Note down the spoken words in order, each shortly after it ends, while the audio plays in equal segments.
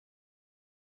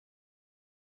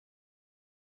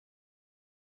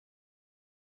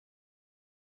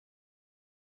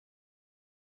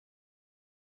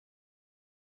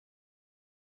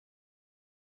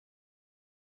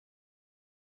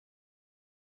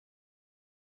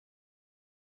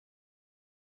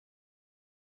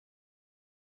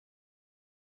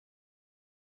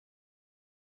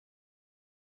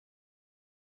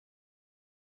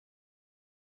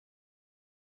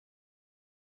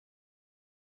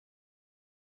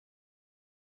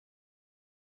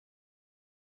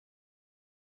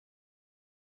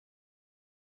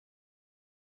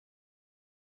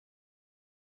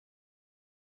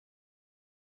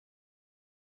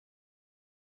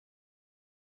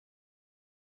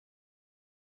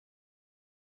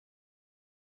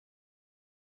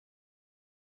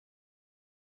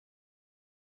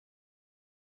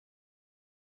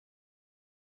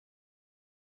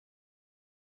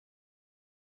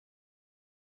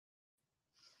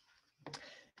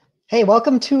Hey,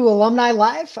 welcome to Alumni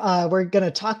Live. We're going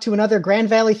to talk to another Grand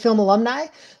Valley Film alumni.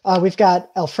 We've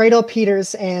got Alfredo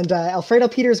Peters, and Alfredo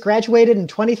Peters graduated in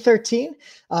 2013.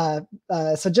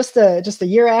 So just a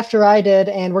year after I did,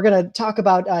 and we're going to talk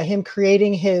about him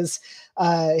creating his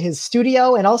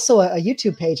studio and also a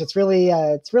YouTube page. It's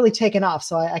really taken off.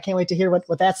 So I can't wait to hear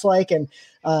what that's like. And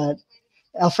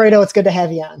Alfredo, it's good to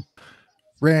have you on.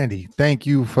 Randy, thank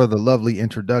you for the lovely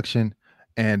introduction.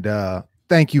 And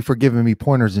thank you for giving me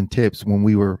pointers and tips when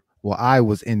I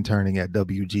was interning at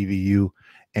WGVU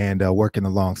and working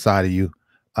alongside of you.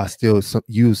 I still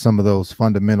use some of those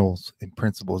fundamentals and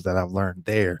principles that I've learned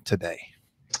there today.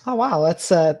 Oh wow,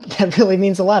 that really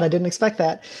means a lot. I didn't expect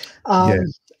that. Yeah.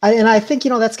 I think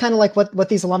that's kind of like what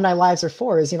these alumni lives are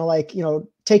for, is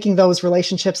taking those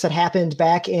relationships that happened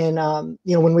back in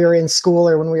when we were in school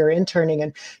or when we were interning,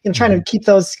 and trying to keep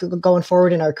those going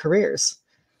forward in our careers.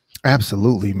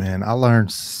 Absolutely, man. I learned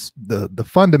the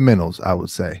fundamentals, I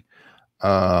would say,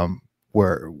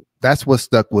 where that's what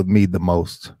stuck with me the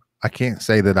most. I can't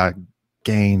say that I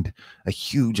gained a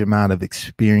huge amount of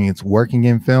experience working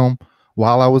in film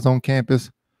while I was on campus,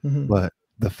 but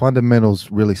the fundamentals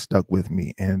really stuck with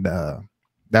me, and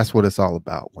that's what it's all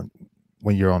about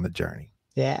when you're on the journey.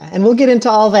 Yeah, and we'll get into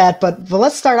all that, but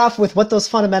let's start off with what those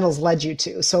fundamentals led you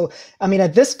to. So, I mean,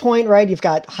 at this point, right, you've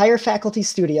got higher faculty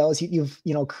studios. You've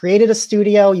created a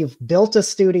studio. You've built a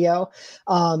studio.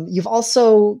 You've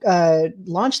also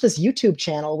launched this YouTube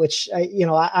channel, which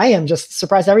I am just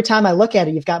surprised every time I look at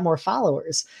it. You've got more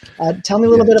followers. Tell me a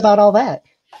little bit about all that.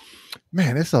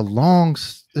 Man, it's a long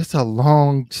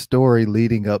story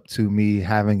leading up to me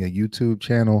having a YouTube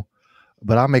channel,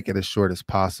 but I'll make it as short as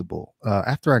possible.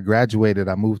 After I graduated,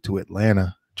 I moved to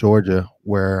Atlanta, Georgia,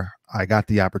 where I got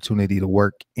the opportunity to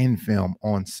work in film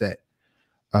on set.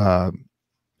 I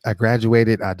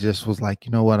graduated. I just was like,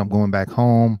 you know what? I'm going back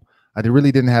home. I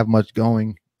really didn't have much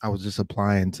going. I was just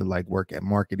applying to like work at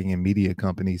marketing and media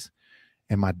companies.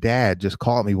 And my dad just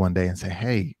called me one day and said,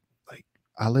 hey, like,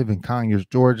 I live in Conyers,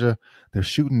 Georgia. They're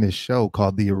shooting this show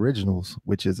called The Originals,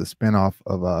 which is a spinoff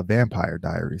of Vampire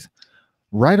Diaries,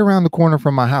 right around the corner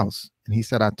from my house. And he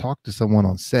said, I talked to someone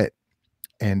on set,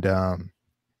 and the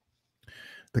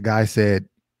guy said,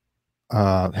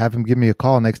 have him give me a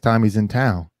call next time he's in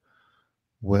town.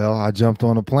 Well, I jumped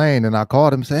on a plane and I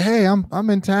called him and said, hey, I'm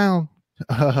in town.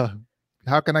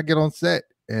 How can I get on set?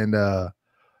 And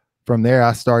from there,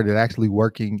 I started actually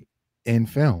working in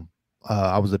film.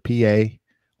 I was a PA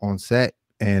on set,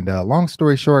 and long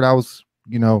story short, I was,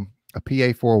 a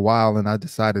PA for a while, and I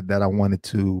decided that I wanted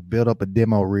to build up a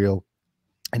demo reel.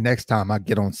 And next time I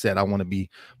get on set, I want to be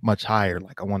much higher.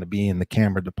 Like I want to be in the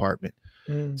camera department.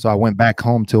 So I went back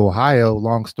home to Ohio.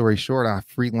 Long story short, I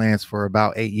freelanced for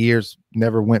about 8 years,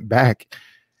 never went back,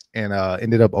 and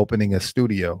ended up opening a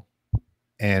studio.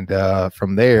 And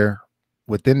from there,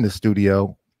 within the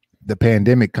studio, the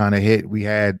pandemic kind of hit. We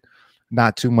had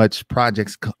not too much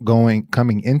projects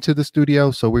coming into the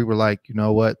studio. So we were like, you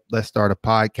know what, let's start a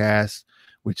podcast,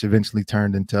 which eventually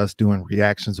turned into us doing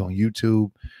reactions on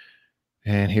YouTube.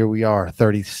 And here we are,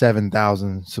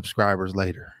 37,000 subscribers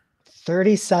later.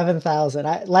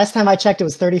 37,000. Last time I checked, it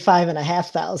was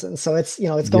 35,500. So it's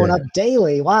going up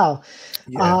daily. Wow.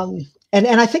 Yeah. And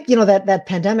I think, that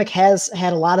pandemic has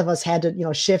had a lot of us had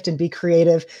to, shift and be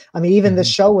creative. I mean, even this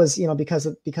show was, because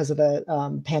of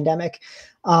the pandemic.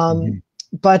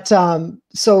 But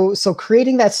so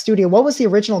creating that studio, what was the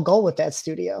original goal with that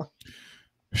studio?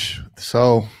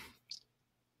 So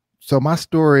my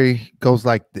story goes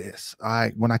like this.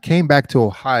 When I came back to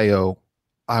Ohio,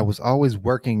 I was always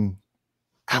working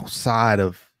outside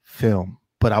of film,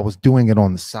 but I was doing it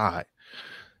on the side.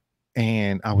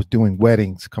 And I was doing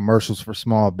weddings, commercials for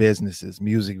small businesses,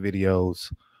 music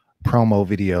videos, promo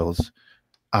videos.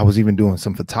 I was even doing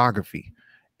some photography.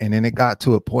 And then it got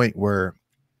to a point where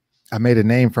I made a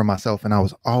name for myself, and I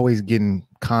was always getting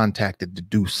contacted to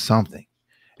do something.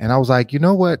 And I was like, you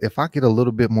know what? If I get a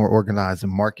little bit more organized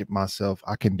and market myself,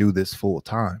 I can do this full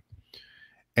time.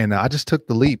 And I just took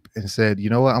the leap and said, you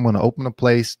know what? I'm going to open a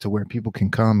place to where people can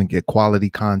come and get quality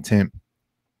content.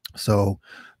 So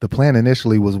the plan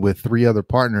initially was with 3 other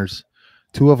partners.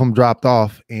 2 of them dropped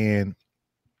off, and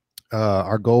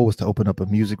our goal was to open up a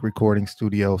music recording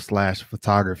studio /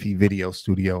 photography video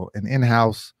studio, an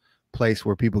in-house place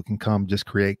where people can come just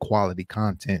create quality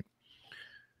content.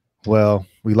 Well,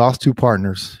 we lost 2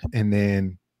 partners, and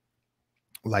then,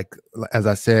 like as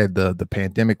I said, the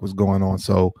pandemic was going on,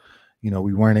 so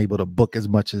we weren't able to book as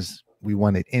much as we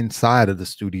wanted inside of the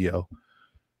studio.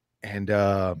 And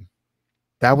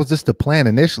that was just the plan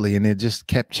initially, and it just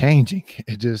kept changing.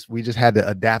 We just had to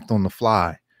adapt on the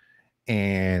fly.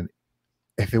 And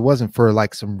if it wasn't for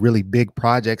like some really big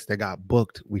projects that got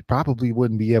booked, we probably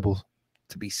wouldn't be able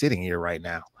to be sitting here right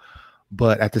now.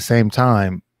 But at the same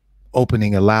time,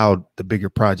 opening allowed the bigger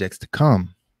projects to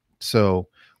come. So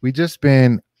we just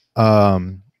been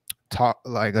adjusting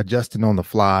on the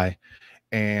fly.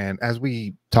 And as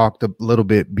we talked a little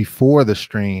bit before the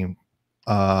stream,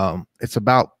 it's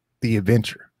about the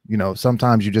adventure. You know,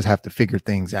 sometimes you just have to figure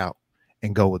things out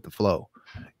and go with the flow.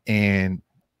 And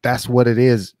that's what it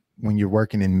is when you're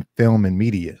working in film and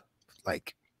media.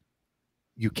 Like,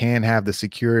 you can have the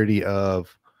security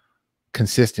of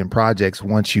consistent projects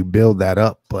once you build that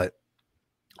up, but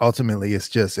ultimately it's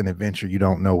just an adventure. You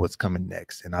don't know what's coming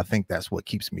next. And I think that's what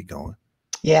keeps me going.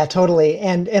 Yeah, totally.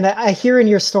 And I hear in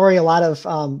your story a lot of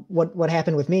what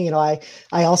happened with me. You know, I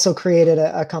also created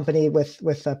a company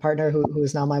with a partner who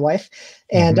is now my wife,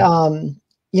 and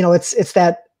you know, it's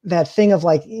that thing of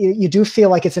like you do feel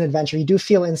like it's an adventure. You do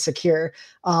feel insecure,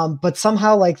 but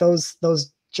somehow like those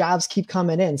jobs keep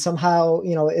coming in. Somehow,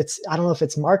 you know, I don't know if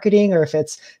it's marketing or if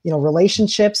it's, you know,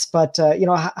 relationships, but you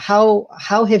know,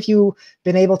 how have you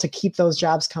been able to keep those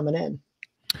jobs coming in?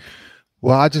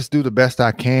 Well, I just do the best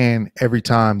I can every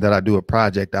time that I do a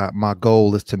project. My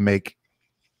goal is to make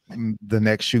the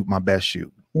next shoot my best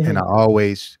shoot. And I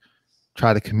always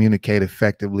try to communicate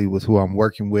effectively with who I'm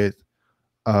working with.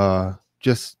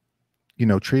 Just, you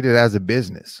know, treat it as a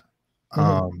business.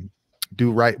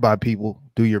 Do right by people,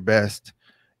 do your best.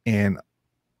 And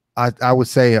I would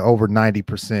say over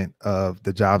 90% of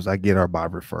the jobs I get are by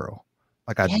referral.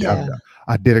 Like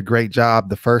I did a great job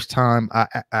the first time. I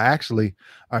actually,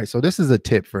 all right. So this is a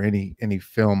tip for any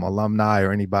film alumni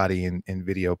or anybody in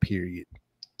video period.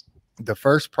 The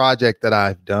first project that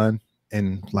I've done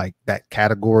in like that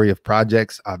category of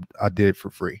projects, I did it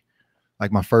for free.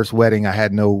 Like my first wedding, I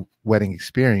had no wedding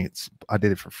experience. I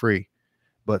did it for free.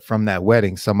 But from that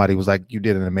wedding, somebody was like, "You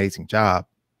did an amazing job.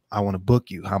 I want to book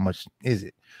you. How much is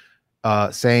it?"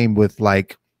 Same with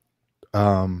like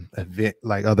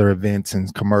other events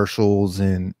and commercials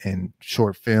and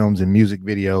short films and music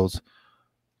videos.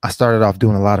 I started off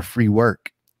doing a lot of free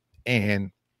work,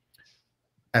 and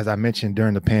as I mentioned,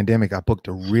 during the pandemic, I booked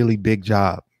a really big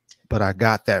job, but I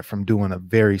got that from doing a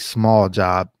very small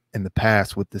job in the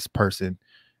past with this person.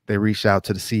 They reached out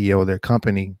to the CEO of their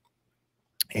company,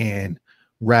 and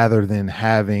rather than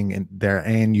having their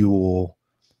annual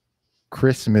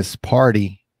Christmas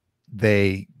party,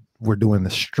 they were doing the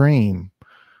stream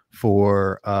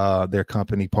for their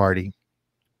company party,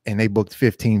 and they booked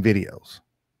 15 videos.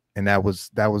 And that was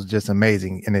just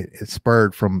amazing. And it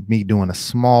spurred from me doing a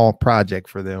small project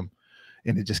for them,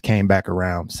 and it just came back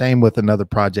around. Same with another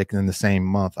project in the same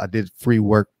month. I did free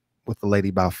work with a lady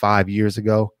about 5 years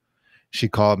ago. She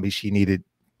called me. She needed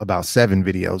about 7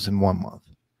 videos in 1 month.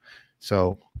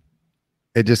 So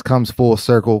it just comes full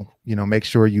circle. You know, make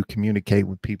sure you communicate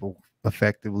with people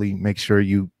effectively. Make sure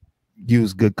you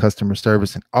use good customer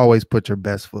service and always put your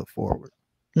best foot forward.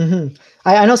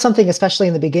 I know something, especially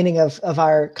in the beginning of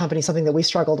our company, something that we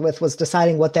struggled with was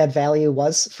deciding what that value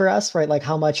was for us, right? Like,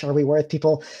 how much are we worth?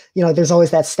 People, you know, there's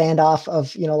always that standoff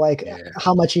of, you know, like,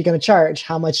 how much are you going to charge?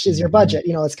 How much is your budget?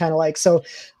 You know, it's kind of like, so,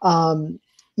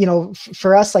 you know,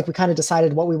 for us, like we kind of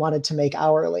decided what we wanted to make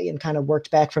hourly and kind of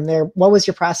worked back from there. What was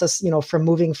your process, you know, from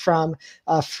moving from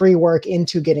free work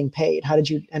into getting paid? How did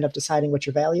you end up deciding what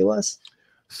your value was?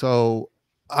 So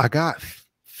I got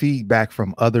feedback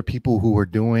from other people who were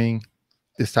doing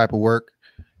this type of work,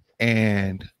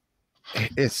 and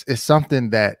it's something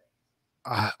that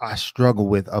I struggle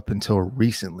with up until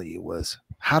recently. It was,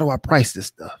 how do I price this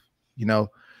stuff, you know?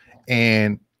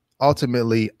 And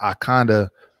ultimately I kind of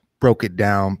broke it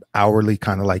down hourly,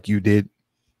 kind of like you did.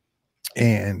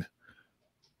 And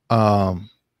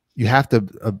you have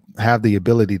to have the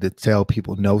ability to tell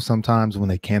people no sometimes when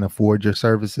they can't afford your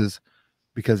services,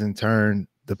 because in turn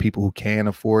the people who can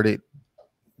afford it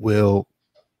will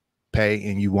pay,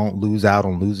 and you won't lose out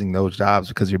on losing those jobs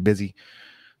because you're busy.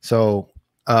 So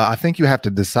I think you have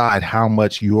to decide how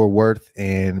much you're worth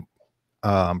and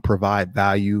provide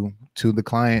value to the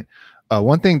client.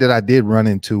 One thing that I did run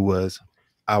into was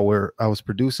I was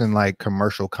producing like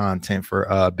commercial content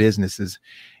for businesses,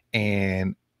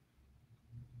 and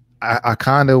I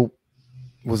kind of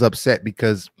was upset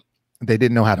because they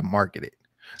didn't know how to market it.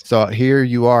 So here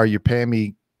you are, you're paying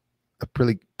me a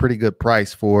pretty good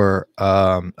price for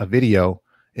a video,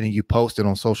 and then you post it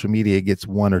on social media, it gets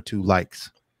 1 or 2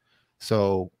 likes.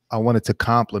 So I wanted to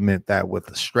complement that with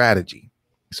a strategy.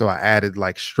 So I added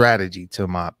like strategy to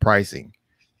my pricing,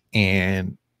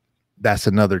 and that's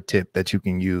another tip that you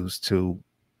can use to,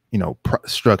 you know,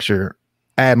 structure,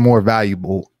 add more value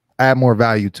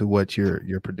to what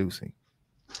you're producing.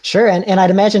 Sure. And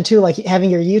I'd imagine too, like having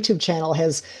your YouTube channel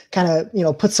has kind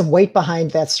of, put some weight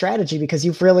behind that strategy because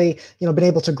you've really, been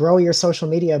able to grow your social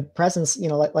media presence,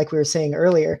 like we were saying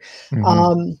earlier.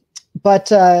 Hmm.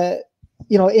 But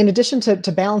in addition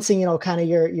to balancing, kind of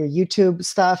your YouTube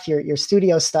stuff, your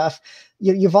studio stuff,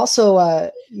 you've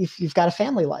also, you've got a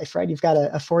family life, right? You've got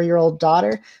a 4-year-old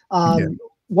daughter. Yeah.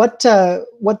 What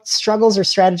struggles or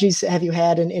strategies have you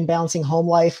had in balancing home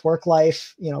life, work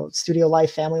life, studio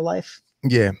life, family life?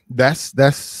 Yeah,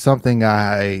 that's something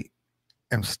I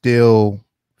am still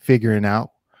figuring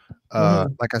out. Hmm.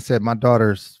 Like I said, my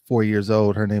daughter's 4 years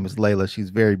old. Her name is Layla.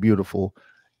 She's very beautiful,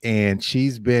 and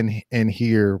she's been in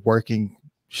here working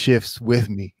shifts with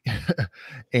me,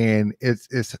 and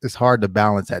it's hard to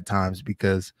balance at times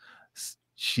because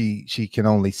she can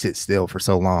only sit still for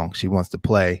so long. She wants to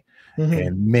play, Hmm.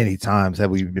 and many times have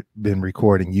we been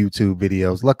recording YouTube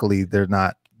videos. Luckily, they're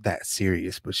not that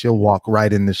serious, but she'll walk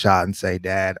right in the shot and say,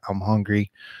 "Dad, I'm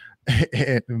hungry."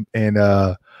 And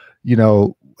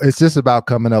it's just about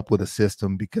coming up with a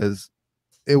system because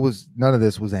it was none of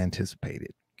this was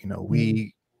anticipated.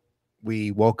 Hmm.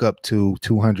 We woke up to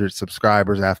 200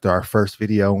 subscribers after our first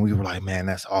video, and we were like, man,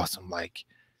 that's awesome. Like,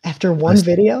 After one let's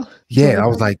video, yeah, I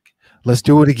was 200? like, let's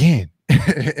do it again.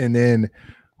 And then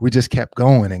we just kept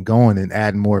going and going and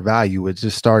adding more value. It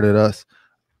just started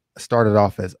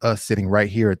off as us sitting right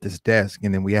here at this desk,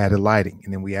 and then we added lighting,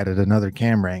 and then we added another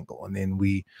camera angle, and then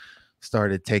we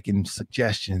started taking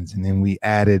suggestions, and then we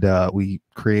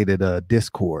created a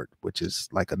Discord, which is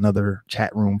like another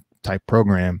chat room type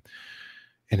program,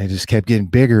 and it just kept getting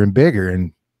bigger and bigger.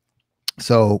 And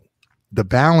so the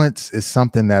balance is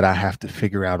something that I have to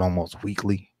figure out almost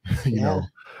weekly. you Yeah. know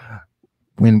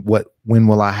when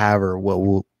will I have her, what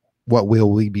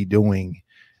will we be doing,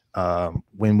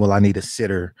 when will I need a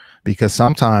sitter, because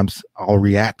sometimes I'll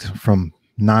react from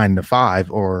 9 to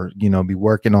 5, or be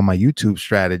working on my YouTube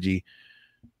strategy,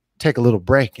 take a little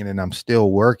break, and then I'm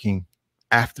still working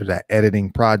after that, editing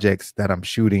projects that I'm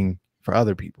shooting for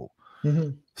other people. Hmm.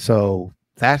 So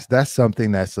that's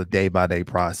something that's a day by day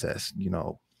process,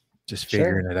 just Sure.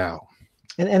 figuring it out.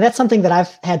 And that's something that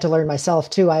I've had to learn myself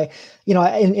too.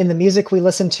 In the music we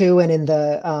listen to and in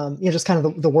the, just kind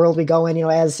of the world we go in,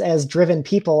 as driven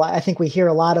people, I think we hear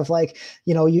a lot of like,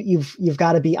 you've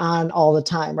got to be on all the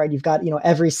time, right? You've got,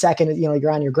 every second,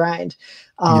 you're on your grind.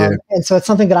 Yeah, And so it's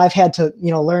something that I've had to,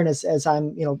 learn as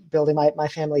I'm, building my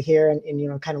family here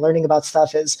and kind of learning about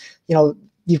stuff is,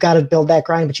 you've got to build that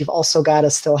grind, but you've also got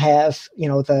to still have,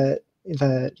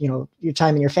 your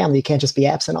time in your family. You can't just be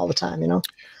absent all the time.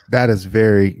 that is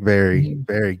very, very, Mhm.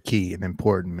 very key and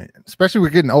important, man. Especially we're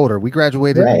getting older. We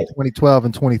graduated in Right. 2012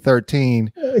 and 2013.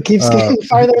 It keeps Uh, getting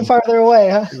farther and farther away,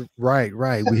 huh? right,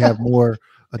 right. We have more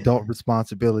adult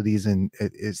responsibilities, and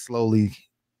it slowly,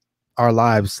 our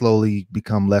lives slowly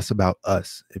become less about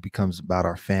us. It becomes about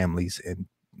our families and,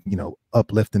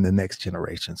 uplifting the next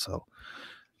generation. So,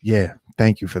 yeah,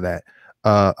 thank you for that.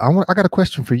 I got a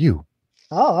question for you.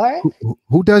 Oh, all right.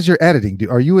 Who does your editing?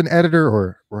 Are you an editor,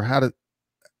 or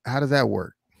how does that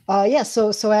work? Yeah.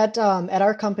 So at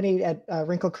our company at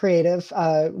Wrinkle Creative,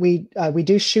 we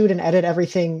do shoot and edit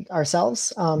everything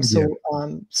ourselves. Yeah.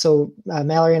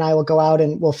 Mallory and I will go out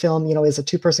and we'll film. As a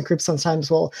 2-person group. Sometimes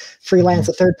we'll freelance Mhm.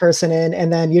 a third person in,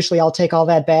 and then usually I'll take all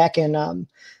that back and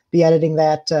be editing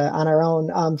that on our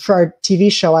own. For our TV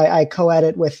show, I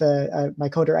co-edit with my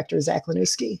co-director Zach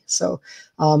Lanuski. So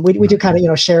we do kind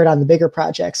of share it on the bigger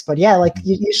projects. But yeah, like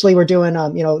usually we're doing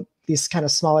these kind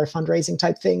of smaller fundraising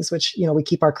type things, which we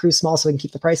keep our crew small so we can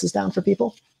keep the prices down for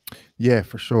people. Yeah,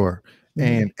 for sure. Mhm.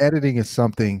 And editing is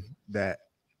something that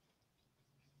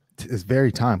is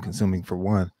very time consuming, for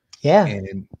one. Yeah.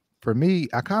 And for me,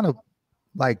 I kind of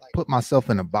like put myself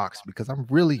in a box because I'm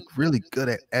really, really good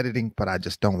at editing, but I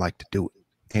just don't like to do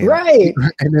it. And Right.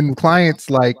 and then clients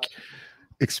like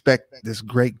expect this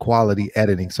great quality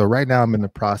editing. So right now I'm in the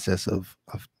process of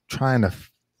trying to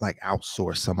like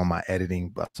outsource some of my editing,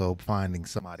 but so finding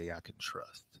somebody I can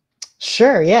trust.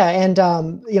 Sure, yeah, and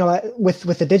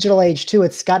with the digital age too,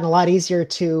 it's gotten a lot easier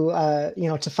to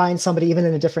to find somebody even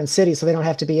in a different city, so they don't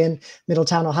have to be in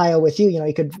Middletown, Ohio, with you.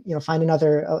 You could find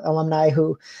another alumni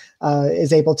who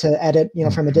is able to edit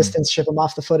from a Mhm. distance, ship them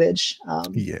off the footage,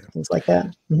 Yeah. things like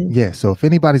that. Mhm. Yeah. So if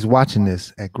anybody's watching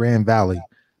this at Grand Valley,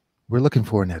 we're looking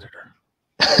for an editor.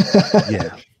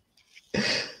 Yeah.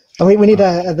 And we need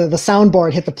the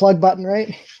soundboard. Hit the plug button,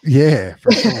 right? Yeah,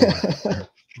 for sure.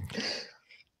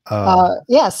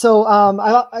 Yeah. So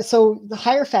the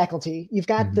higher faculty, you've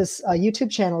got Mhm, this YouTube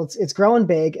channel. It's growing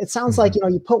big. It sounds like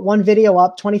mhm, you put one video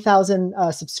up, 20,000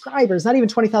 subscribers, not even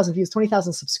 20,000 views,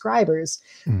 20,000 subscribers.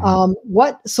 mhm.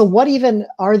 What even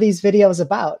are these videos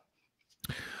about?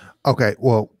 Okay,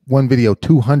 well, one video,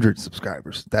 200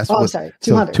 subscribers. That's Oh, I'm what. sorry,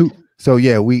 So 200. two. So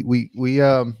yeah, we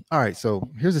All right. So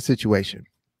here's the situation.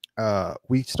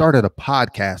 We started a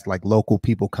podcast, like local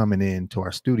people coming in to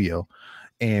our studio,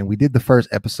 and we did the first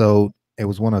episode. It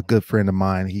was one a good friend of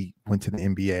mine. He went to the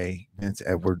NBA. Vince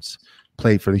Edwards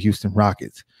played for the Houston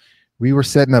Rockets. We were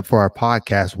setting up for our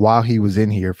podcast while he was in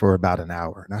here for about an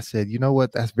hour, and I said, you know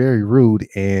what? That's very rude,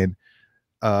 and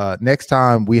next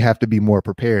time we have to be more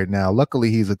prepared. Now luckily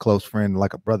he's a close friend,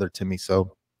 like a brother to me,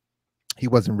 so he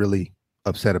wasn't really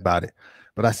upset about it.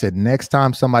 But I said, next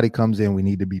time somebody comes in, we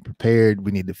need to be prepared.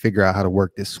 We need to figure out how to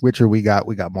work this switcher. We got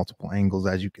multiple angles,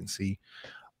 as you can see.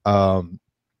 um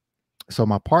so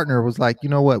my partner was like, you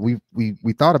know what, we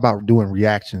thought about doing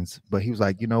reactions, but he was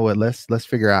like, you know what, let's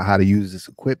figure out how to use this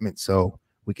equipment so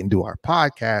we can do our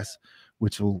podcast,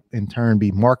 which will in turn be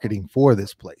marketing for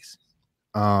this place.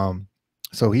 um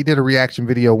so he did a reaction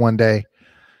video one day.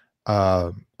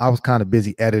 I was kind of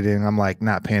busy editing. I'm like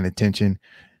not paying attention.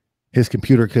 His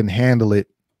computer couldn't handle it.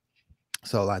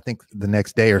 So I think the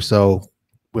next day or so,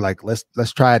 we're like, let's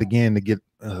try it again to get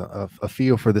a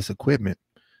feel for this equipment.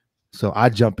 So I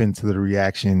jump into the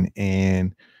reaction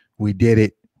and we did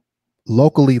it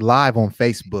locally live on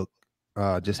Facebook.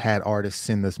 Just had artists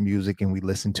send us music and we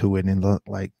listened to it, and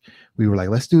like we were like,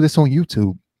 let's do this on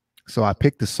YouTube. So I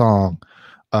picked the song.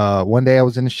 One day I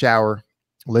was in the shower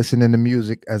listening to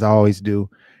music as I always do,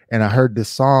 and I heard this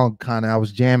song I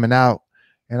was jamming out,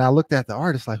 and I looked at the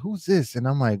artist like, who's this? And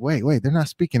I'm like, wait, they're not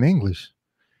speaking English.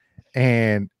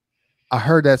 And I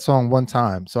heard that song one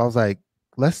time. So I was like,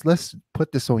 let's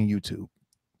put this on YouTube.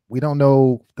 We don't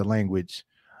know the language.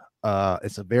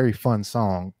 It's a very fun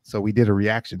song. So we did a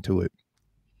reaction to it.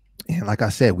 And like I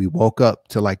said, we woke up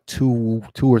to like two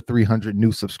or 300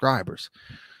 new subscribers,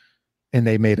 and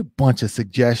they made a bunch of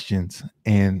suggestions,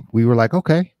 and we were like,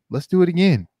 okay, let's do it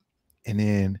again. And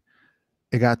then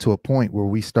it got to a point where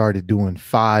we started doing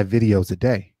 5 videos a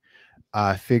day.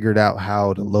 I figured out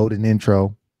how to load an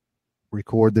intro,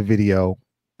 record the video,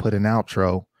 put an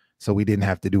outro, so we didn't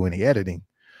have to do any editing.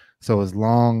 So as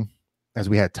long as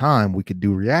we had time, we could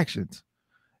do reactions.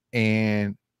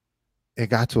 And it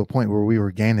got to a point where we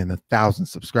were gaining 1,000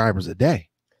 subscribers a day.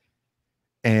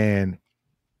 And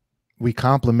we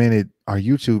complemented our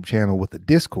YouTube channel with a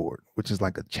Discord, which is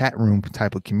like a chat room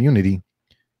type of community.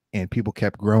 And people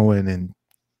kept growing and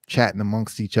chatting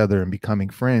amongst each other and becoming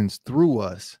friends through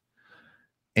us.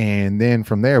 And then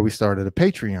from there, we started a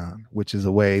Patreon, which is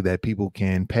a way that people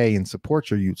can pay and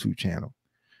support your YouTube channel.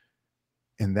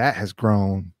 And that has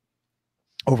grown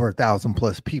over 1,000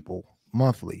 plus people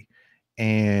monthly.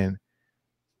 And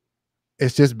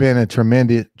it's just been a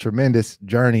tremendous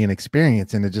journey and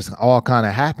experience. And it just all kind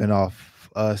of happened off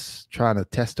us trying to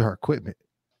test our equipment,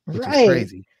 which is Right.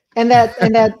 crazy. And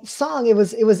that song, it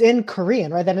was in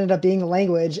Korean, right? That ended up being the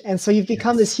language. And so you've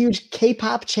become this Yes. huge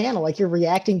K-pop channel, like you're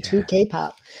reacting to Yeah,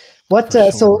 K-pop. What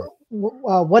for sure.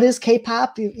 what is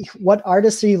K-pop? What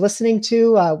artists are you listening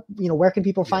to? Where can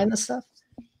people Yeah. find this stuff?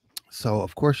 So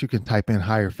of course you can type in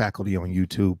Higher Faculty on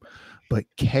YouTube, but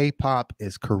K-pop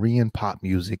is Korean pop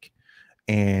music,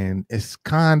 and it's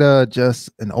kind of just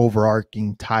an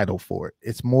overarching title for it.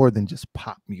 It's more than just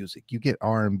pop music. You get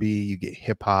R&B, you get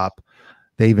hip hop.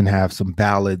 They even have some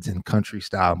ballads and country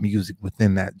style music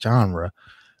within that genre.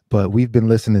 But we've been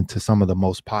listening to some of the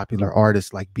most popular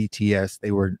artists like BTS.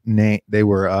 They were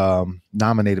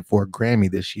nominated for a Grammy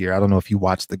this year. I don't know if you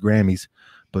watched the Grammys,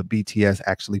 but BTS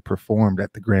actually performed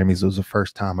at the Grammys. It was the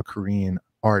first time a Korean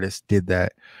artist did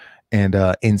that. And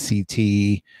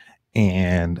NCT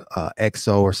and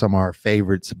EXO are some of our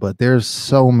favorites. But there's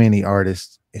so many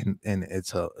artists, and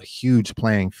it's a huge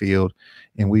playing field.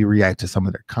 And we react to some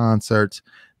of their concerts.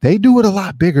 They do it a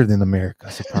lot bigger than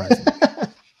America, surprisingly.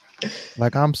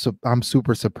 Like I'm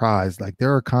super surprised. Like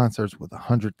there are concerts with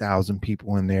 100,000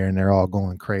 people in there, and they're all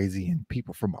going crazy, and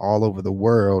people from all over the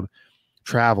world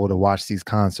travel to watch these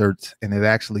concerts, and it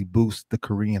actually boosts the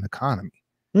Korean economy.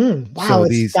 Wow, So it's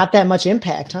these, got that much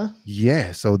impact, huh?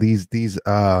 yeah, so these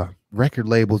record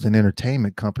labels and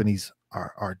entertainment companies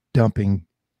are dumping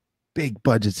big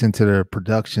budgets into their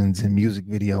productions and music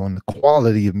video, and the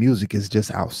quality of music is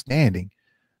just outstanding,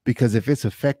 because if it's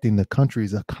affecting the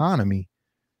country's economy,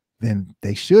 then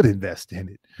they should invest in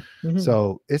it. Mhm.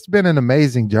 So it's been an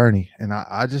amazing journey, and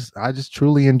I just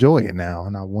truly enjoy it now,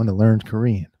 and I want to learn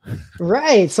Korean.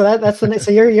 Right. So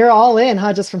so you're all in,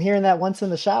 huh? Just from hearing that once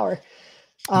in the shower.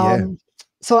 Yeah. Um,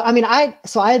 so I mean, I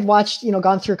had watched,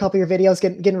 gone through a couple of your videos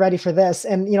getting ready for this.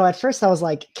 And at first I was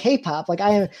like, K-pop, like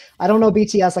I don't know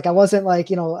BTS, like I wasn't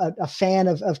like, a fan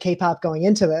of K-pop going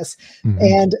into this.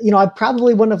 Mhm. And I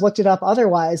probably wouldn't have looked it up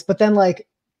otherwise. But then like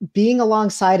being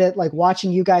alongside it, like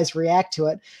watching you guys react to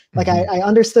it, like Mhm. I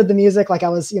understood the music. Like I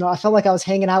was, I felt like I was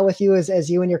hanging out with you as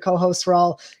you and your co-hosts were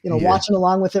all, Yeah. watching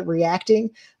along with it, reacting.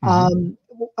 Mhm.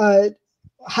 Uh,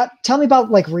 Tell me about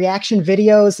like reaction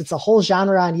videos. It's a whole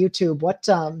genre on YouTube.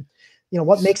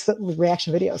 What makes the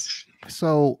reaction videos?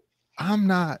 So I'm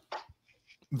not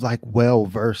like well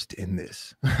versed in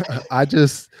this. I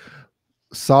just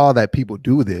saw that people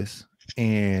do this,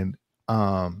 and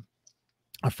um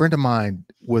a friend of mine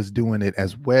was doing it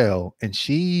as well, and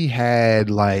she had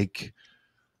like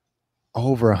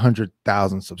over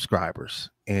 100,000 subscribers,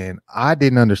 and I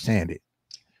didn't understand it.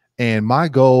 And my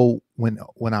goal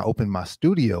when I opened my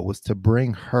studio was to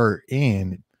bring her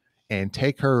in and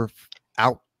take her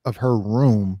out of her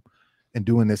room and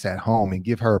doing this at home and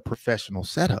give her a professional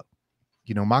setup.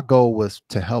 My goal was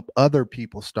to help other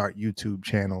people start YouTube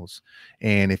channels.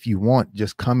 And if you want,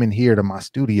 just come in here to my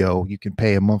studio. You can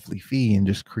pay a monthly fee and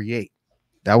just create.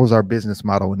 That was our business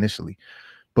model initially.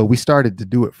 But we started to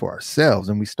do it for ourselves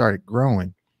and we started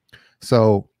growing.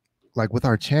 So, like with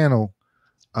our channel,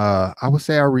 I would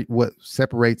say what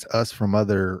separates us from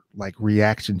other like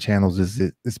reaction channels is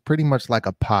it's pretty much like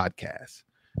a podcast.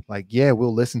 Like, yeah,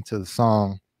 we'll listen to the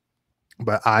song,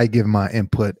 but I give my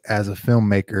input as a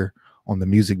filmmaker on the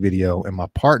music video, and my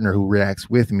partner who reacts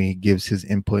with me gives his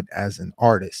input as an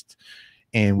artist.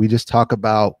 And we just talk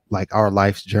about like our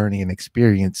life's journey and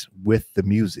experience with the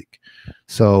music.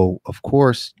 So of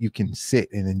course you can sit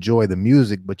and enjoy the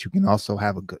music, but you can also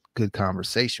have a good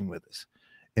conversation with us.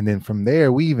 And then from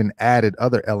there, we even added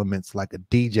other elements like a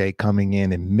DJ coming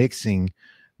in and mixing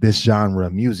this genre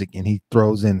of music, and he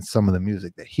throws in some of the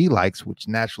music that he likes, which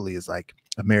naturally is like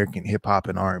American hip hop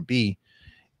and R&B.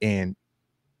 And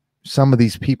some of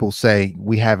these people say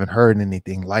we haven't heard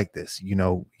anything like this.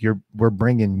 We're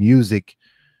bringing music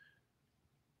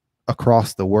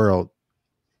across the world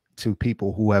to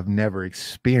people who have never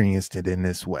experienced it in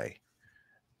this way.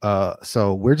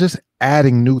 So we're just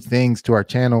adding new things to our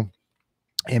channel,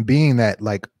 and being that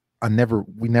like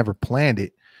we never planned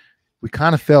it, we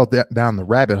kind of fell down the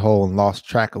rabbit hole and lost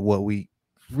track of what we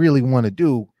really want to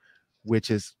do,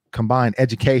 which is combine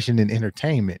education and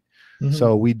entertainment. Mhm.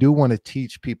 So we do want to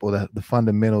teach people the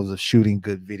fundamentals of shooting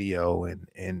good video and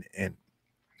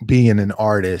being an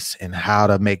artist and how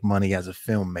to make money as a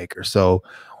filmmaker. So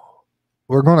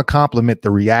we're going to complement the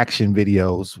reaction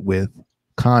videos with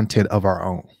content of our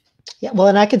own. Yeah, well,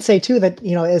 and I could say too that,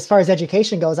 as far as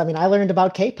education goes, I mean, I learned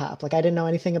about K-pop. Like I didn't know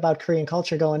anything about Korean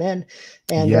culture going in,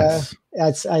 and Yes.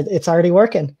 it's already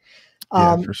working.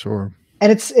 Yeah, Um, for sure.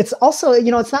 and it's also,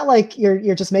 it's not like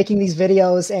you're just making these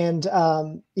videos and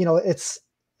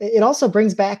it also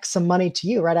brings back some money to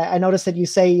you, right? I noticed that you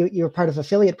say you're part of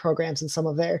affiliate programs in some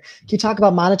of there. Can you talk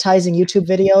about monetizing YouTube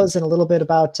videos and a little bit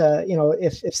about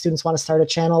if students want to start a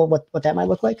channel, what that might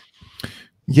look like?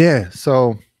 Yeah.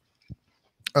 So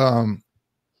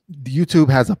YouTube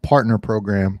has a partner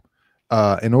program.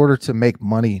 In order to make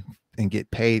money and get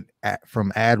paid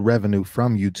from ad revenue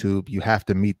from YouTube, you have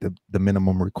to meet the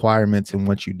minimum requirements. And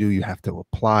once you do, you have to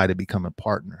apply to become a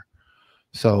partner.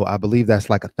 So I believe that's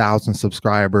like 1,000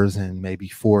 subscribers and maybe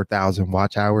 4,000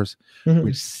 watch hours, Mhm.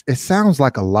 which it sounds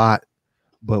like a lot,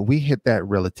 but we hit that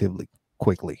relatively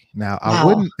quickly. Now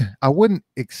Wow. I wouldn't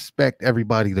expect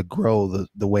everybody to grow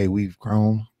the way we've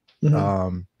grown.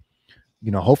 Mhm.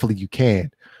 Hopefully you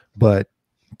can, but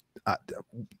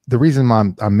the reason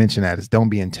I mention that is don't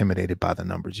be intimidated by the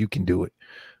numbers. You can do it.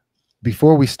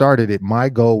 Before we started it, my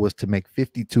goal was to make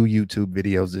 52 YouTube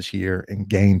videos this year and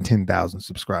gain 10,000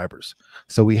 subscribers.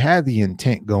 So we had the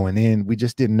intent going in. We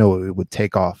just didn't know it would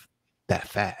take off that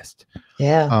fast.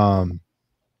 Yeah.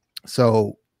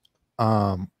 So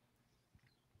to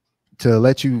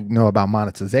let you know about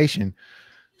monetization.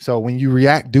 So when you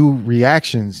do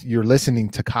reactions, you're listening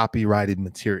to copyrighted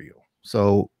material.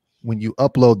 So when you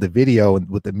upload the video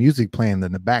with the music playing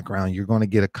in the background, you're going to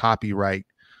get a copyright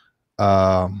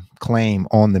claim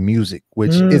on the music,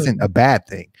 which isn't a bad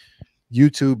thing.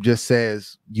 YouTube just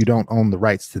says you don't own the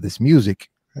rights to this music.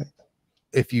 Right.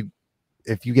 If you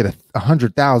get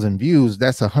 100,000 views,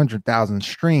 that's 100,000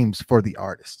 streams for the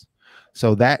artist.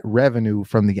 So that revenue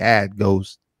from the ad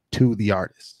goes to the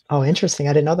artist. Oh, interesting.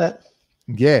 I didn't know that.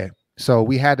 Yeah. So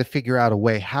we had to figure out a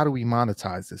way. How do we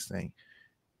monetize this thing?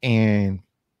 And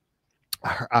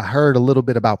I heard a little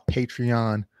bit about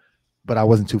Patreon, but I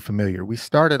wasn't too familiar. We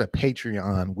started a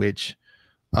Patreon, which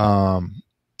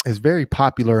is very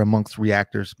popular amongst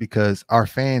reactors because our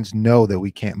fans know that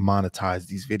we can't monetize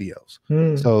these videos.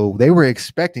 So they were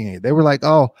expecting it. They were like,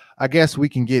 oh, I guess we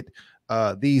can get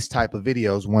these type of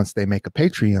videos once they make a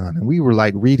Patreon. And we were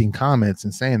like reading comments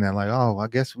and saying that like, oh, I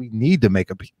guess we need to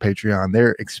make a Patreon.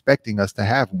 They're expecting us to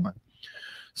have one.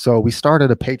 So we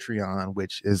started a Patreon,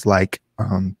 which is like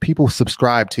people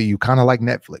subscribe to you kind of like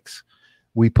Netflix.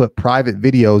 We put private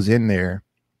videos in there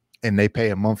and they pay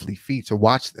a monthly fee to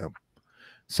watch them.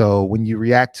 So when you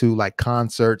react to like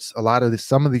concerts,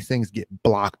 some of these things get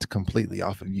blocked completely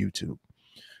off of YouTube.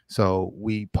 So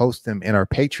we post them in our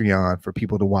Patreon for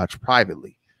people to watch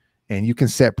privately, and you can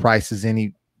set prices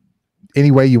any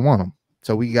way you want them.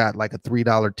 So we got like a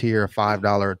 $3 tier, a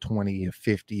 $5, a $20, a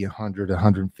 $50, $100,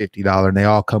 $150, and they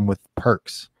all come with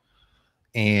perks.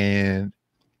 And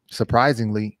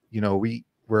surprisingly, you know,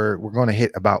 we're going to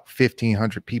hit about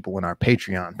 1,500 people in our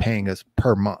Patreon paying us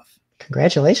per month.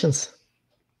 Congratulations.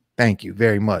 Thank you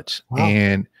very much. Wow.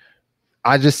 And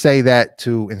I just say that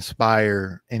to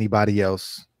inspire anybody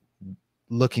else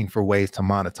looking for ways to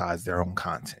monetize their own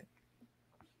content.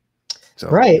 So,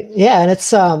 right. Yeah. And it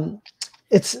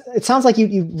sounds like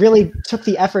you really took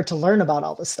the effort to learn about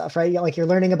all this stuff, right? Like you're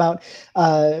learning about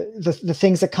the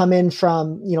things that come in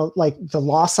from, you know, like the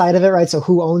law side of it, right? So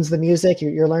who owns the music?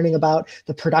 You're learning about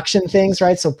the production things,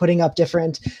 right? So putting up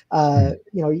different, you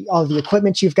know, all the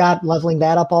equipment you've got, leveling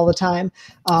that up all the time.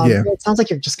 It sounds like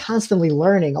you're just constantly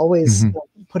learning, always you know,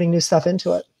 putting new stuff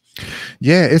into it.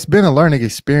 Yeah, it's been a learning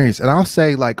experience. And I'll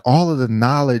say like all of the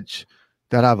knowledge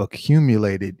that I've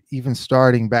accumulated, even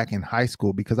starting back in high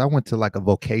school, because I went to like a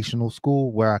vocational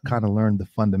school where I kind of learned the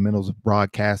fundamentals of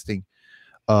broadcasting,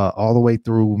 all the way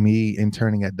through me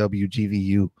interning at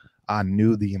WGVU. I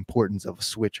knew the importance of a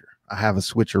switcher. I have a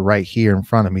switcher right here in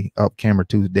front of me. Oh, camera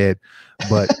 2 is dead.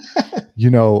 But, you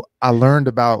know, I learned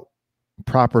about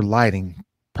proper lighting,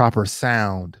 proper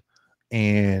sound,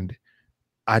 and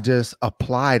I just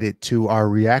applied it to our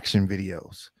reaction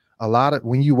videos.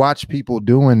 When you watch people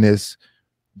doing this,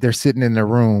 they're sitting in their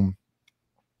room.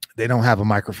 They don't have a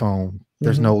microphone.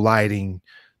 There's no lighting.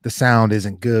 The sound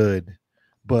isn't good.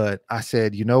 But I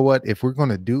said, you know what? If we're going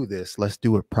to do this, let's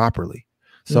do it properly.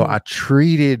 So I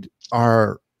treated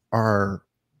our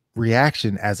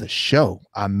reaction as a show.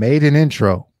 I made an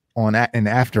intro in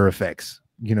After Effects.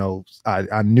 You know,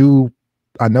 I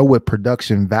know what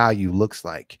production value looks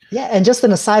like. Yeah, and just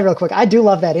an aside real quick, I do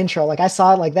love that intro. Like I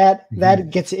saw it like that.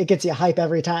 That gets you hype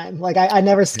every time. Like I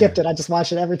never skipped it. I just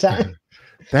watched it every time.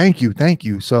 Thank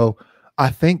you. So I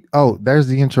think, oh, there's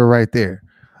the intro right there.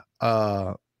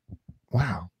 Wow.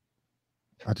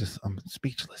 I'm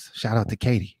speechless. Shout out to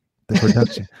Katie, the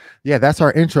production. Yeah, that's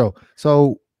our intro.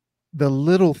 So the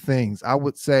little things, I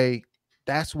would say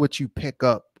that's what you pick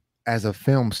up as a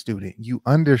film student. You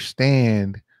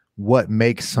understand what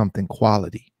makes something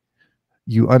quality.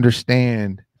 You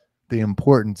understand the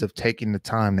importance of taking the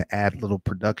time to add little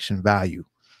production value.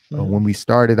 When we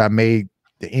started, I made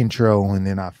the intro and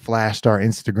then I flashed our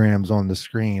Instagrams on the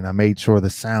screen. I made sure the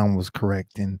sound was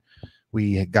correct, and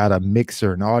we had got a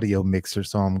mixer, an audio mixer.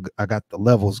 So I got the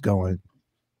levels going.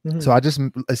 So I just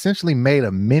essentially made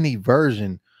a mini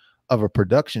version of a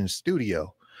production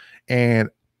studio. And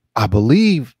I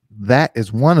believe that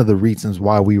is one of the reasons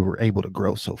why we were able to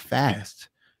grow so fast,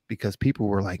 because people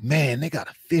were like, man, they got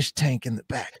a fish tank in the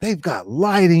back. They've got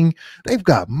lighting. They've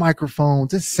got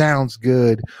microphones. It sounds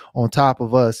good, on top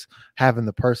of us having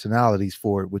the personalities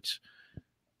for it, which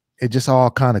it just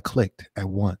all kind of clicked at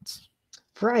once.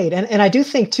 Right. And I do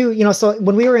think too, you know, so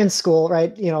when we were in school,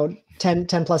 right, you know, 10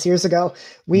 plus years ago,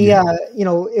 we, you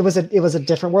know, it was a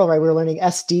different world, right? We were learning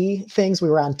SD things. We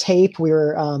were on tape. We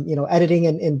were, you know, editing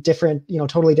in different, you know,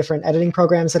 totally different editing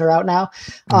programs that are out now.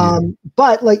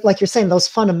 But like you're saying, those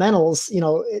fundamentals, you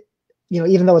know,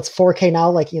 even though it's 4K now,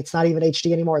 like it's not even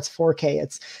HD anymore, it's 4K.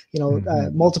 It's, you know,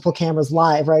 multiple cameras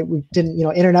live, right? We didn't, you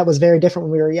know, internet was very different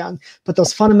when we were young, but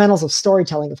those fundamentals of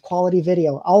storytelling, of quality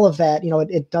video, all of that, you know,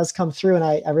 it does come through. And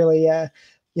I really,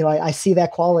 you know, I see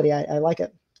that quality. I like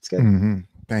it. It's good.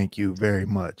 Thank you very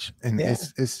much. And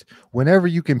it's whenever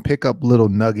you can pick up little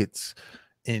nuggets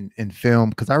in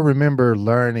film, because I remember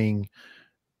learning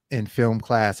in film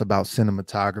class about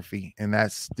cinematography, and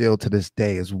that's still to this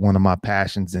day is one of my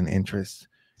passions and interests.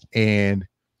 And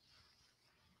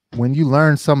when you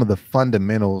learn some of the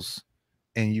fundamentals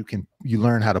and you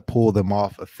learn how to pull them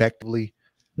off effectively,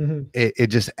 it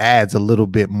just adds a little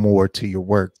bit more to your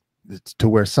work, to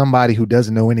where somebody who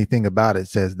doesn't know anything about it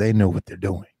says they know what they're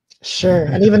doing. Sure.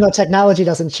 And even though technology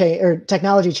doesn't change, or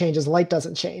technology changes, light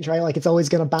doesn't change, right? Like it's always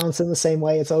going to bounce in the same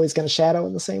way. It's always going to shadow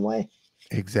in the same way.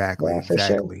 Exactly. Yeah,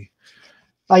 exactly.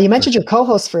 Sure. You mentioned your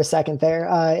co-host for a second there,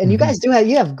 and you guys you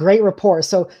have great rapport.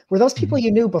 So were those people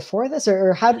you knew before this,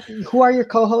 or who are your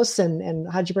co-hosts, and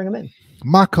how'd you bring them in?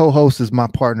 My co-host is my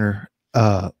partner,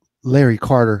 Larry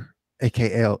Carter,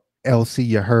 aka LC,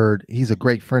 you heard. He's a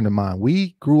great friend of mine.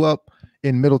 We grew up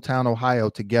in Middletown, Ohio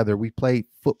together. We played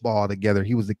football together.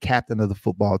 He was the captain of the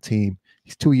football team.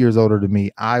 He's 2 years older than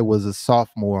me. I was a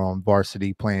sophomore on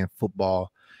varsity playing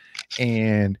football,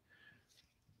 and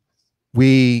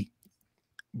we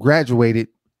graduated,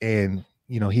 and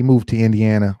he moved to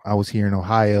Indiana. I was here in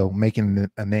Ohio making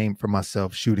a name for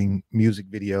myself shooting music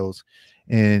videos,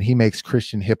 and he makes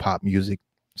Christian hip hop music.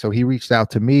 So he reached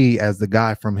out to me as the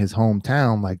guy from his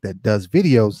hometown, like that does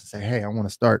videos, and say, hey, I want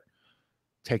to start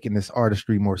taking this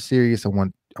artistry more serious. I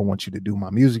want you to do my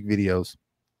music videos.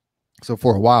 So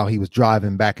for a while he was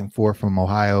driving back and forth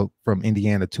from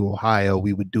Indiana to Ohio.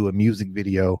 We would do a music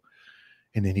video,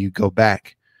 and then he'd go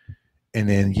back. And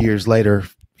then years later,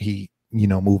 he,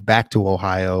 moved back to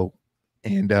Ohio,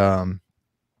 and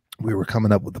we were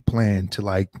coming up with a plan to,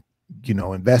 like,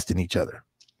 invest in each other,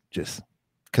 just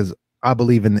because I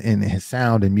believe in his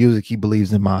sound and music. He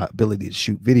believes in my ability to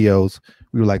shoot videos.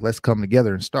 We were like, let's come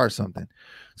together and start something.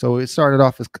 So it started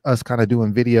off as us kind of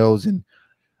doing videos, and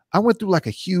I went through like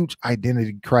a huge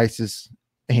identity crisis,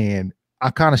 and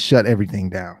I kind of shut everything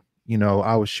down.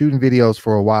 I was shooting videos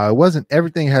for a while.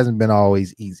 Everything hasn't been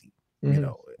always easy.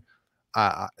 Mm-hmm.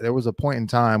 There was a point in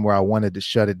time where I wanted to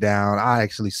shut it down. I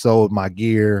actually sold my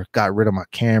gear, got rid of my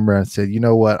camera, and said, you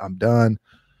know what, I'm done.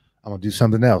 I'm gonna do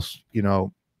something else,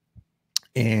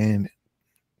 and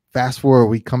fast forward,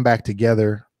 we come back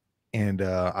together, and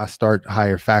I start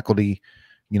hire faculty.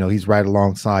 He's right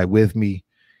alongside with me,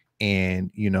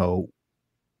 and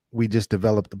we just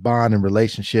developed the bond and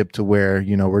relationship to where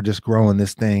we're just growing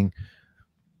this thing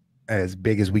as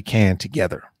big as we can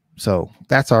together. So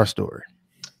that's our story.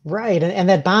 Right. And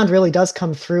that bond really does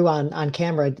come through on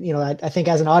camera. I think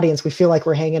as an audience, we feel like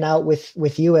we're hanging out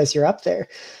with you as you're up there.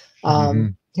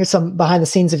 Here's some behind the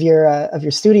scenes of your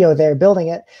studio there, building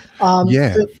it.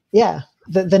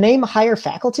 The name Hire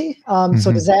Faculty.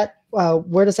 So does that,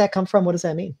 where does that come from? What does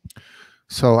that mean?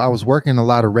 So I was working a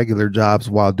lot of regular jobs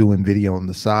while doing video on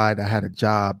the side. I had a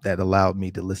job that allowed me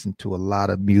to listen to a lot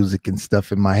of music and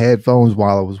stuff in my headphones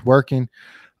while I was working.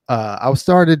 I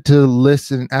started to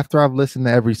listen after I've listened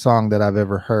to every song that I've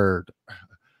ever heard,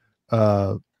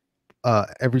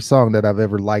 every song that I've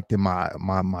ever liked in my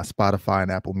Spotify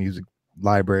and Apple Music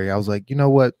library. I was like, you know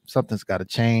what? Something's got to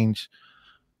change.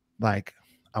 Like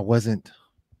I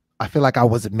feel like I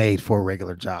wasn't made for a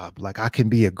regular job. Like I can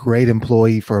be a great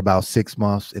employee for about 6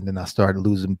 months, and then I started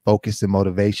losing focus and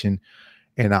motivation.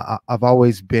 And I've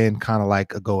always been kind of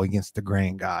like a go against the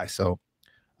grain guy. So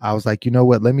I was like, you know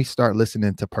what? Let me start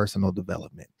listening to personal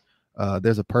development.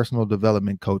 There's a personal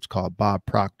development coach called Bob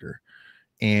Proctor,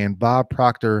 and Bob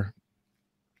Proctor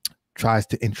tries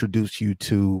to introduce you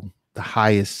to the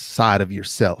highest side of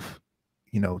yourself.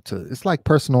 It's like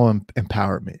personal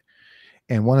empowerment.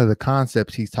 And one of the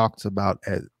concepts he talks about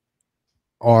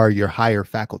are your higher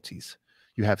faculties.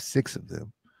 You have 6 of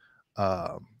them: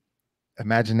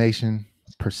 imagination,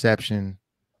 perception,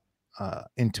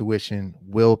 intuition,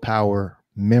 willpower,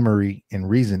 memory, and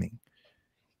reasoning.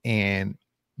 And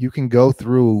you can go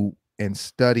through and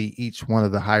study each one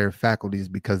of the higher faculties,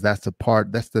 because that's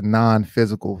the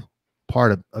non-physical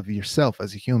part of yourself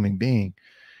as a human being.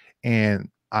 And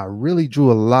I really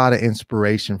drew a lot of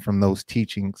inspiration from those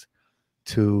teachings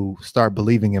to start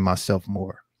believing in myself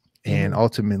more. And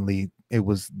ultimately it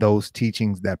was those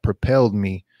teachings that propelled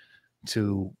me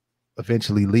to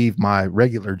eventually leave my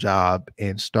regular job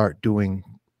and start doing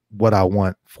what I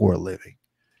want for a living.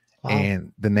 Wow.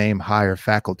 And the name Higher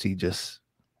Faculty just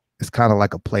is kind of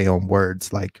like a play on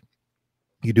words. Like,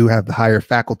 you do have the higher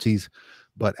faculties,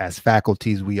 but as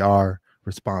faculties, we are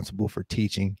responsible for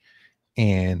teaching,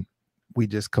 and we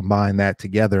just combine that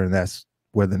together, and that's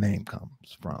where the name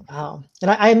comes from. Wow.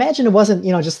 And I imagine it wasn't,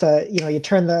 just you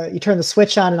turn the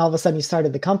switch on and all of a sudden you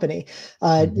started the company.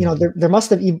 There must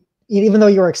have, even though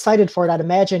you were excited for it, I'd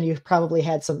imagine you probably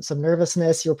had some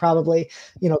nervousness. You were probably,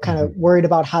 kind of worried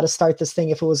about how to start this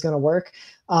thing, if it was going to work.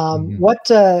 How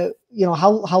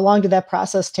long did that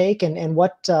process take, and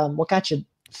what got you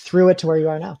through it to where you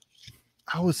are now?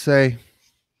 I would say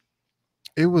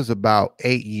it was about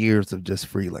 8 years of just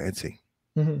freelancing.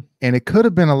 And it could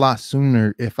have been a lot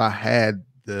sooner if I had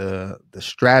the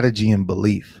strategy and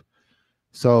belief.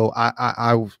 So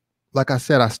I like I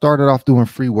said, I started off doing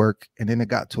free work, and then it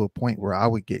got to a point where I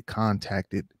would get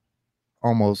contacted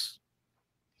almost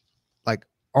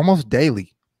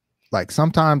daily. Like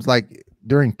sometimes, like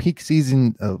during peak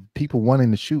season of people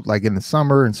wanting to shoot, like in the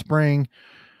summer and spring,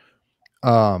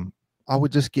 I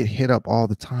would just get hit up all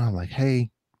the time. Like,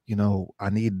 hey, I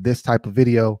need this type of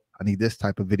video. I need this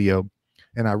type of video.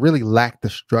 and I really lacked the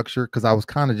structure because I was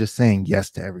kind of just saying yes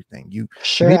to everything. You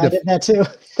Sure, need I to, did that too.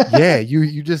 yeah,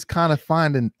 you just kind of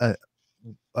find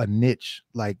a niche,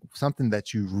 like something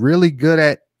that you're really good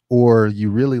at or you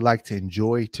really like to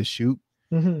enjoy to shoot,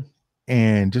 Hmm.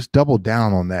 and just double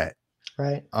down on that.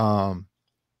 Right. Um,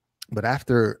 but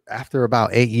after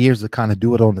about 8 years to kind of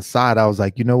do it on the side, I was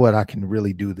like, you know what, I can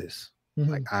really do this.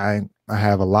 Like Hmm. I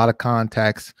have a lot of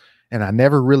contacts, and I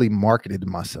never really marketed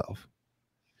myself,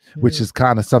 which Hmm. is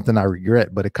kind of something I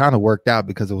regret, but it kind of worked out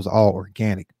because it was all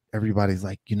organic. Everybody's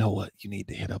like, you know what, you need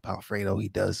to hit up Alfredo. He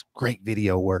does great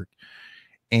video work.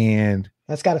 And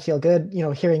That's got to feel good,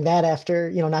 hearing that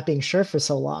after, not being sure for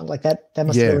so long. Like that must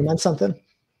have yeah, really meant something.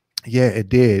 yeah, it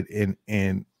did.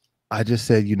 And I just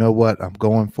said, you know what, I'm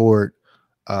going for it.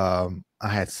 I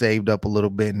had saved up a little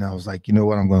bit, and I was like, you know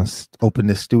what, I'm going to open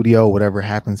this studio. Whatever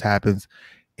happens, happens.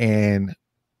 And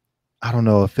I don't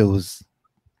know if it was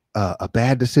a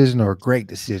bad decision or a great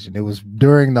decision. It was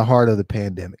during the heart of the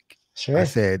pandemic. I Sure.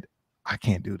 said, I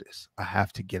can't do this. I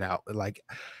have to get out. Like,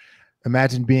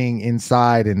 imagine being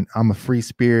inside, and I'm a free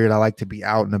spirit. I like to be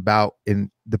out and about,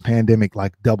 and the pandemic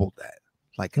like doubled that.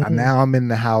 Like Hmm. now I'm in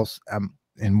the house.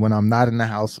 And when I'm not in the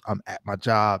house, I'm at my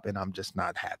job, and I'm just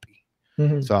not happy.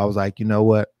 Hmm. So I was like, you know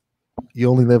what? You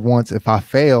only live once. If I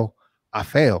fail, I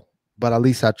fail. But at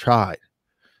least I tried.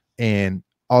 And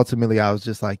ultimately, I was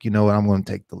just like, you know what? I'm going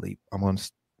to take the leap. I'm going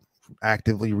to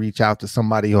actively reach out to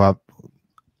somebody who I've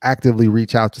actively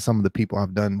reach out to some of the people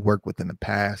I've done work with in the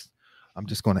past. I'm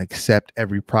just going to accept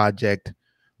every project,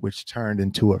 which turned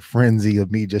into a frenzy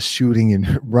of me just shooting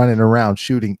and running around,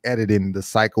 shooting, editing. The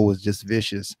cycle was just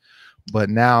vicious.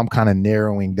 But now I'm kind of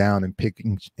narrowing down and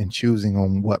picking and choosing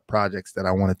on what projects that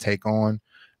I want to take on,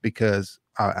 because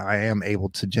I am able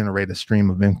to generate a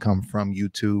stream of income from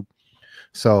YouTube.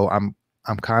 So I'm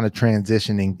kind of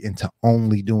transitioning into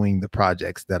only doing the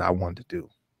projects that I want to do.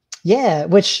 Yeah,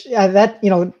 which that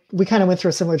we kind of went through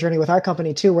a similar journey with our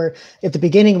company too, where at the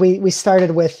beginning we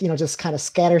started with just kind of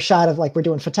scattershot of like we're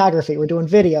doing photography, we're doing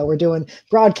video, we're doing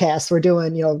broadcasts, we're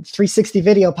doing 360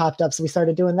 video popped up, so we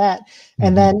started doing that,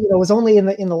 and Mm-hmm. then it was only in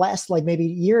the last like maybe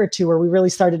year or two where we really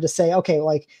started to say, okay,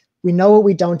 like we know what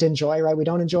we don't enjoy, right? We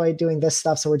don't enjoy doing this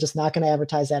stuff, so we're just not going to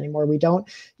advertise that anymore. We don't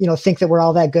think that we're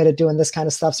all that good at doing this kind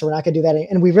of stuff, so we're not going to do that.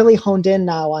 And we really honed in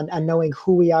now on knowing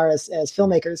who we are as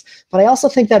filmmakers. But I also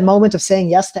think that moment of saying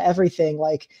yes to everything,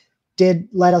 like, did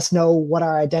let us know what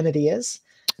our identity is.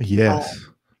 Uh, Yes.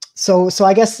 so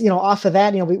I guess, off of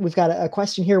that, we've got a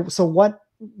question here. So what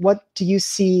do you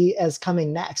see as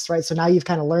coming next, right? So now you've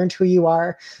kind of learned who you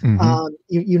are. Mm-hmm.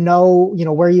 You know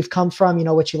where you've come from,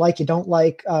 what you like, you don't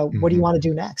like. What do you Mm-hmm. want to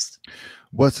do next?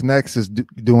 What's next is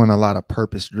doing a lot of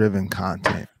purpose-driven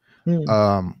content.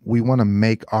 Hmm. We want to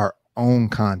make our own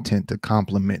content to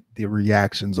complement the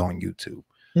reactions on YouTube.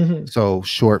 Mm-hmm. So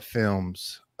short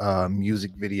films,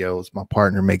 music videos. My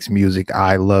partner makes music.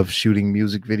 I love shooting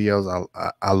music videos.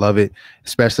 I love it,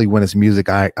 especially when it's music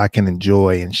I can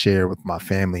enjoy and share with my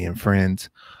family and friends.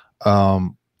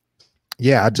 Um,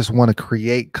 yeah, I just want to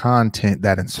create content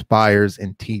that inspires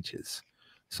and teaches.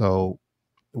 So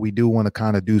we do want to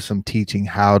kind of do some teaching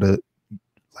how to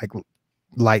like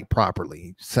light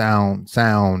properly, sound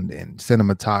and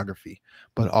cinematography,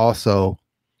 but also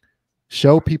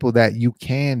show people that you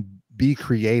can be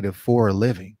creative for a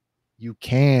living. You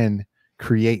can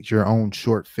create your own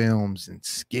short films and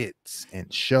skits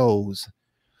and shows.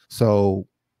 So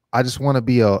I just want to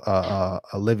be a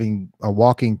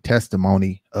walking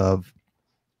testimony of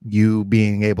you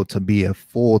being able to be a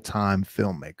full-time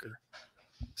filmmaker.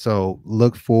 So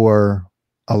look for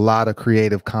a lot of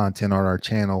creative content on our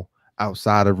channel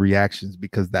outside of reactions,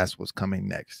 because that's what's coming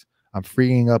next. I'm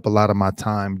freeing up a lot of my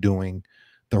time doing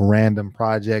the random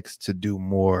projects to do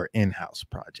more in-house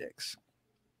projects.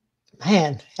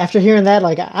 Man, after hearing that,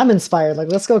 like I'm inspired.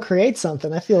 Like, let's go create something.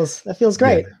 That feels Yeah,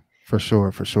 great. for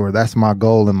sure, for sure. That's my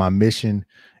goal and my mission,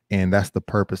 and that's the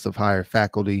purpose of Higher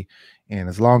Faculty. And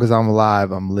as long as I'm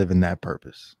alive, I'm living that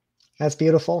purpose. That's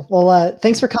beautiful. Well,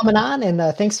 thanks for coming on, and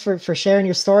thanks for sharing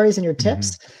your stories and your Mm-hmm.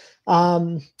 tips.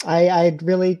 I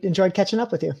really enjoyed catching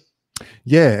up with you.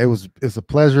 Yeah, it's a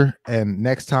pleasure. And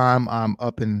next time I'm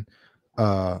up in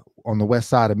on the west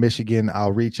side of Michigan,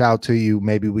 I'll reach out to you.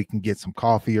 Maybe we can get some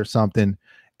coffee or something.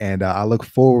 And I look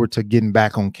forward to getting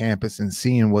back on campus and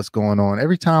seeing what's going on.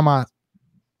 Every time I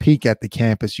peek at the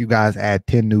campus, you guys add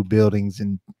 10 new buildings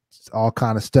and all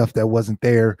kind of stuff that wasn't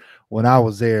there when I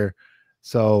was there.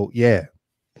 So yeah,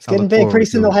 It's I getting look big. Pretty forward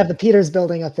soon to they'll it. have the Peters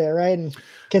building up there, right? And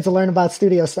kids will learn about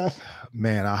studio stuff.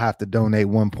 Man, I'll have to donate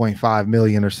 1.5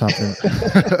 million or something.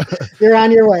 You're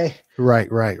on your way.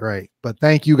 Right. But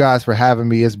thank you guys for having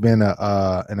me. It's been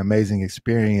an amazing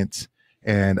experience,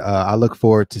 and I look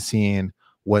forward to seeing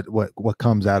what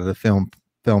comes out of the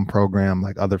film program,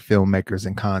 like other filmmakers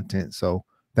and content. So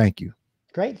thank you.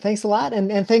 Great. Thanks a lot.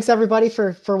 And thanks everybody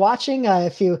for watching.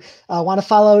 If you want to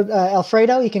follow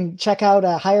Alfredo, you can check out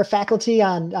Higher Faculty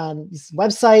on his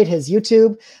website, his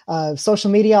YouTube,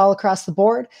 social media all across the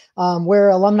board. We're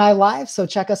Alumni Live, so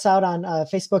check us out on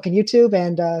Facebook and YouTube,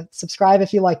 and subscribe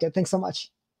if you liked it. Thanks so much.